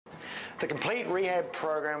The complete rehab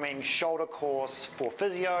programming shoulder course for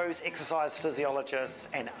physios, exercise physiologists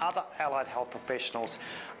and other allied health professionals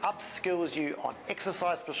upskills you on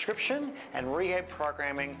exercise prescription and rehab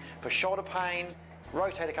programming for shoulder pain,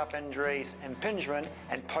 rotator cuff injuries, impingement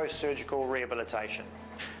and post-surgical rehabilitation.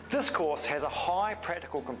 This course has a high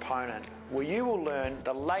practical component where you will learn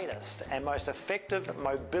the latest and most effective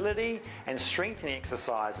mobility and strengthening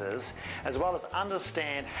exercises, as well as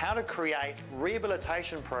understand how to create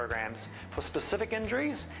rehabilitation programs for specific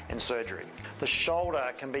injuries and surgery. The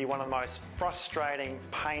shoulder can be one of the most frustrating,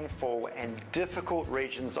 painful and difficult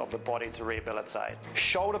regions of the body to rehabilitate.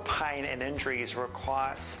 Shoulder pain and injuries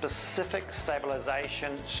require specific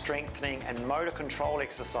stabilisation, strengthening and motor control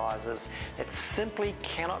exercises that simply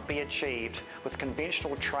cannot be achieved with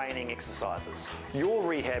conventional training exercises. Your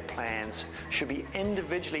rehab plans should be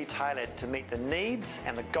individually tailored to meet the needs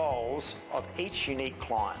and the goals of each unique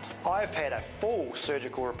client. I've had a full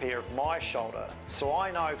surgical repair of my shoulder, so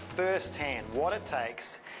I know firsthand what it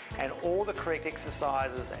takes and all the correct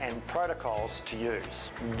exercises and protocols to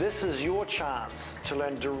use. This is your chance to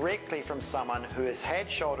learn directly from someone who has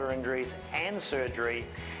had shoulder injuries and surgery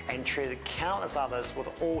and treated countless others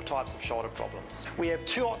with all types of shoulder problems. We have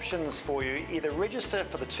two options for you: either register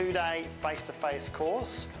for the 2-day face-to-face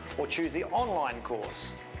course or choose the online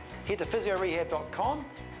course. Head to physiorehab.com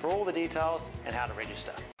for all the details and how to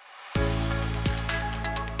register.